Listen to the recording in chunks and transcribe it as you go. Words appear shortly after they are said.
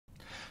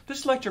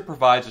This lecture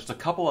provides just a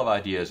couple of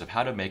ideas of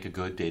how to make a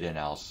good data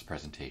analysis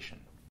presentation.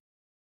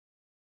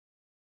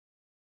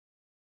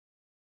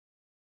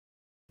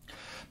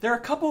 There are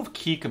a couple of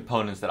key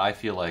components that I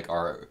feel like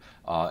are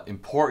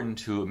important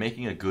to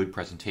making a good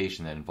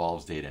presentation that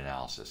involves data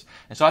analysis.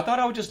 And so I thought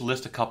I would just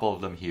list a couple of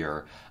them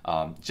here,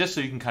 just so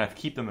you can kind of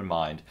keep them in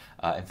mind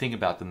and think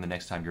about them the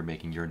next time you're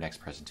making your next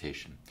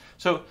presentation.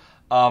 So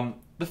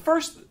the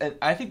first, and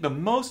I think the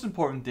most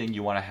important thing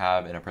you want to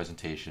have in a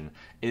presentation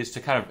is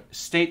to kind of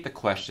state the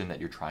question that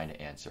you're trying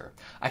to answer.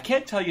 I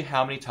can't tell you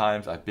how many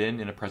times I've been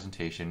in a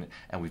presentation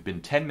and we've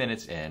been 10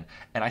 minutes in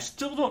and I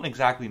still don't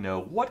exactly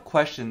know what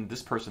question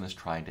this person is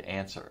trying to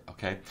answer,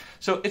 okay?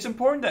 So it's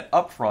important that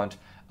up front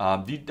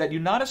that you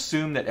not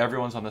assume that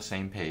everyone's on the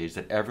same page,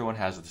 that everyone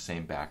has the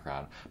same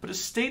background, but to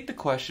state the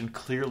question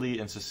clearly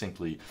and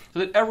succinctly so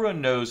that everyone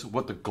knows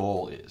what the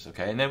goal is,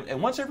 okay?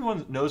 And once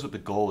everyone knows what the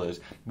goal is,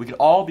 we can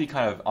all be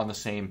kind of on the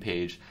same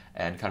page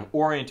and kind of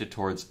oriented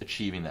towards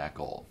achieving that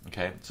goal,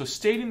 okay? So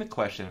stating the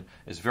question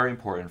is very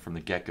important from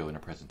the get-go in a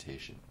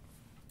presentation.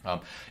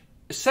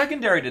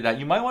 Secondary to that,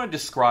 you might want to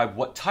describe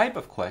what type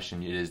of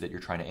question it is that you're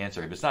trying to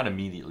answer if it's not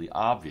immediately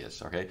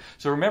obvious, okay?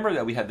 So remember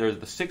that there's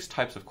the 6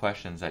 types of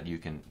questions that you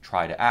can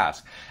try to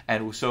ask.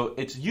 And so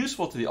it's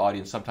useful to the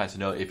audience sometimes to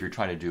know if you're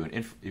trying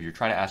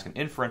to ask an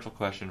inferential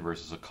question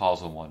versus a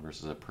causal one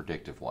versus a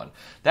predictive one.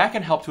 That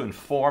can help to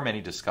inform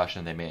any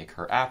discussion that may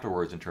occur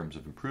afterwards in terms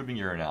of improving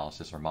your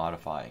analysis or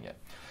modifying it.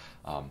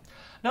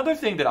 Another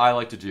thing that I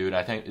like to do, and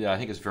I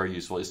think is very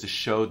useful, is to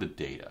show the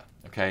data.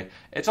 Okay,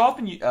 it's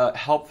often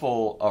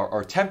helpful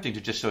or tempting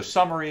to just show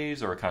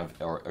summaries or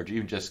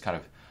even just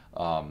kind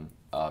of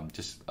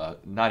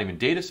not even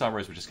data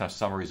summaries, but just kind of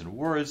summaries in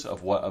words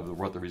of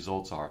what the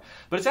results are.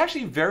 But it's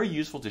actually very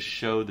useful to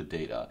show the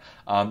data.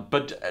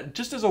 But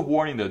just as a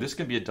warning, though, this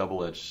can be a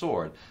double-edged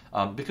sword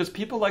because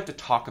people like to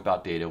talk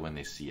about data when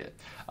they see it.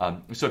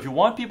 So if you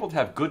want people to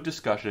have good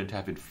discussion, to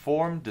have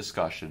informed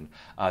discussion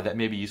that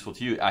may be useful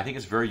to you, I think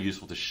it's very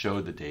useful to show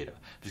the data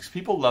because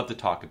people love to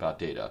talk about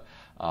data.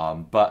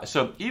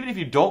 So even if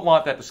you don't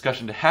want that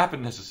discussion to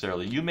happen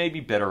necessarily, you may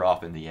be better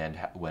off in the end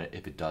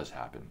if it does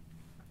happen.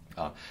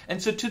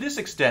 And so to this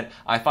extent,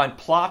 I find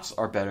plots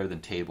are better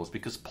than tables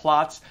because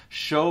plots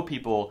show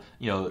people,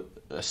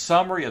 a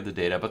summary of the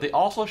data, but they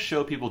also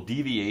show people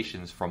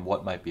deviations from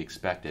what might be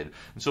expected.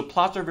 And so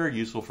plots are very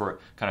useful for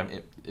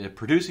kind of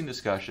producing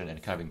discussion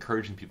and kind of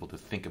encouraging people to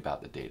think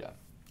about the data.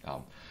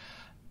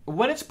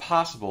 When it's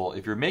possible,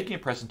 if you're making a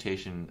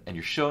presentation and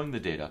you're showing the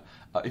data,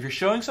 if you're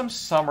showing some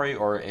summary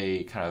or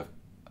a kind of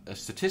a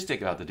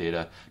statistic about the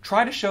data,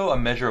 try to show a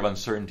measure of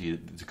uncertainty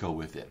to go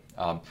with it.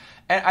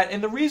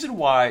 And the reason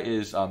why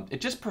is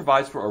it just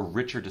provides for a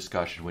richer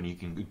discussion when you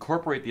can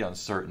incorporate the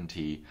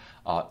uncertainty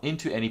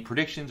into any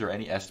predictions or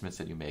any estimates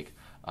that you make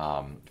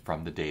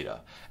from the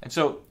data. And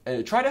so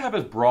try to have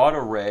a broad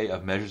array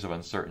of measures of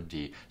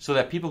uncertainty so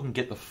that people can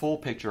get the full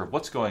picture of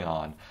what's going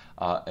on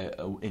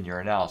in your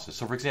analysis.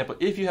 So for example,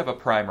 if you have a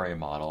primary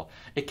model,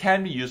 it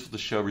can be useful to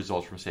show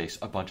results from, say,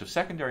 a bunch of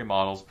secondary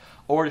models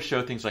or to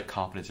show things like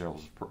confidence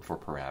intervals for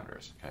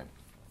parameters. Okay.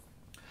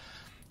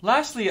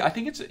 Lastly, I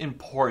think it's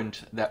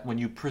important that when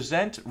you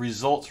present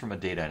results from a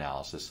data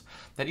analysis,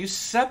 that you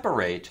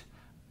separate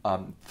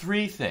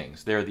 3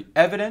 things. They're the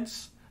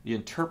evidence, the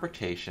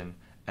interpretation,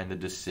 and the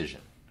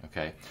decision.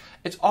 Okay,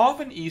 it's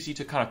often easy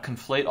to kind of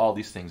conflate all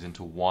these things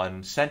into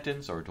one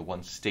sentence or into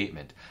one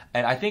statement,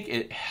 and I think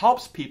it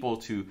helps people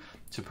to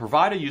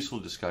provide a useful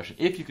discussion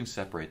if you can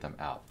separate them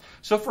out.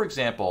 So, for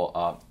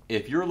example,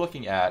 if you're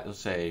looking at, let's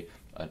say,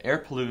 an air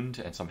pollutant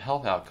and some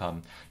health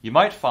outcome, you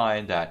might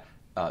find that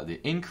the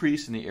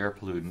increase in the air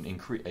pollutant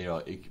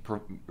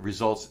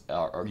results,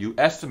 or you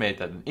estimate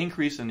that an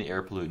increase in the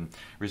air pollutant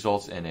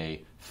results in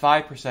a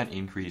 5%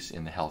 increase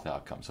in the health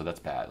outcome. So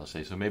that's bad. Let's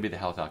say so. Maybe the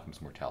health outcome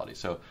is mortality.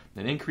 So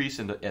an increase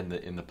in the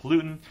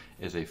pollutant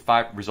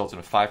results in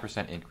a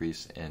 5%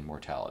 increase in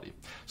mortality.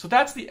 So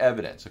that's the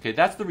evidence. Okay,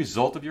 that's the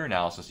result of your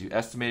analysis. You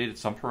estimated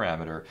some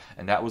parameter,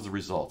 and that was the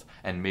result.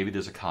 And maybe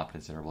there's a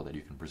confidence interval that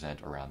you can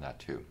present around that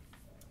too.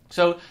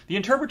 So the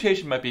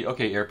interpretation might be,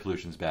 okay, air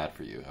pollution is bad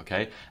for you,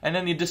 okay? And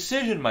then the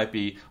decision might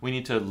be, we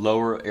need to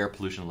lower air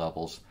pollution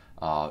levels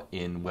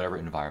in whatever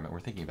environment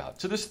we're thinking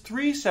about. So there's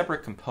 3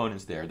 separate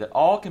components there that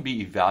all can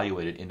be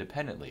evaluated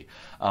independently.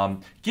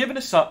 Given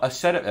a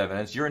set of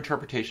evidence, your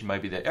interpretation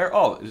might be that,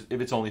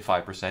 if it's only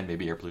 5%,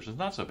 maybe air pollution is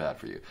not so bad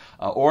for you.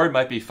 Or it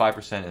might be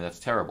 5% and that's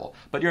terrible.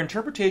 But your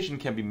interpretation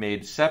can be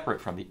made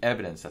separate from the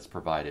evidence that's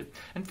provided.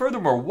 And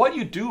furthermore, what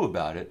you do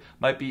about it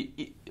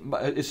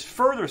is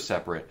further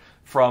separate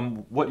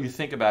from what you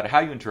think about it,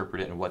 how you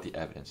interpret it, and what the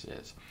evidence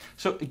is.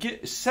 So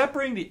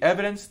separating the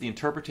evidence, the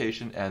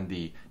interpretation, and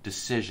the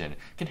decision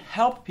can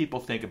help people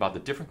think about the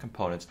different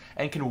components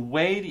and can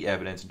weigh the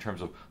evidence in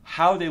terms of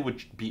how they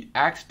would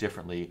act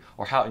differently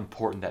or how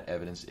important that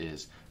evidence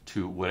is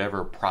to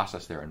whatever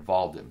process they're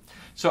involved in.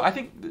 So I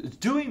think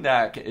doing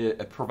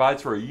that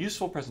provides for a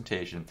useful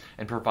presentation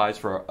and provides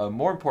for a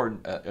more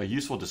important, a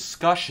useful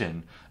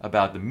discussion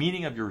about the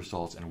meaning of your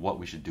results and what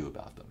we should do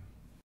about them.